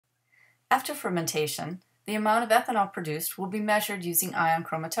After fermentation, the amount of ethanol produced will be measured using ion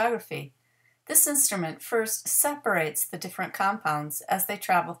chromatography. This instrument first separates the different compounds as they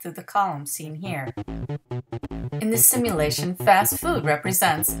travel through the column seen here. In this simulation, fast food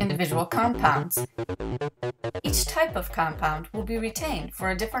represents individual compounds. Each type of compound will be retained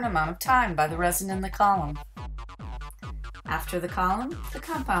for a different amount of time by the resin in the column. After the column, the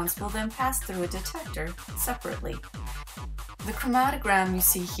compounds will then pass through a detector separately. The chromatogram you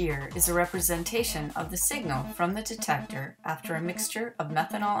see here is a representation of the signal from the detector after a mixture of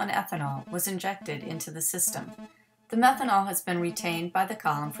methanol and ethanol was injected into the system. The methanol has been retained by the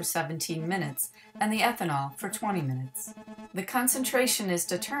column for 17 minutes and the ethanol for 20 minutes. The concentration is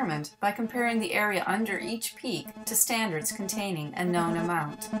determined by comparing the area under each peak to standards containing a known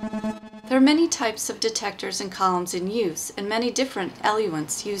amount. There are many types of detectors and columns in use and many different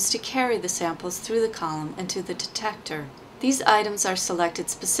eluents used to carry the samples through the column and to the detector. These items are selected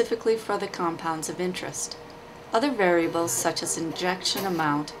specifically for the compounds of interest. Other variables such as injection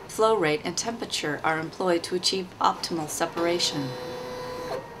amount, flow rate, and temperature are employed to achieve optimal separation.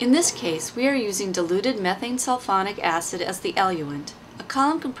 In this case, we are using diluted methane sulfonic acid as the eluent, a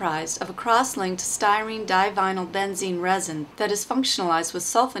column comprised of a cross-linked styrene divinyl benzene resin that is functionalized with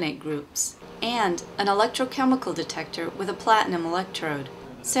sulfonate groups, and an electrochemical detector with a platinum electrode.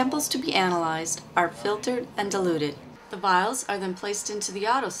 Samples to be analyzed are filtered and diluted. The vials are then placed into the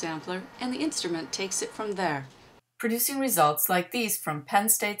autosampler and the instrument takes it from there, producing results like these from Penn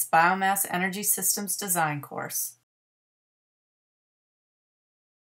State's Biomass Energy Systems Design course.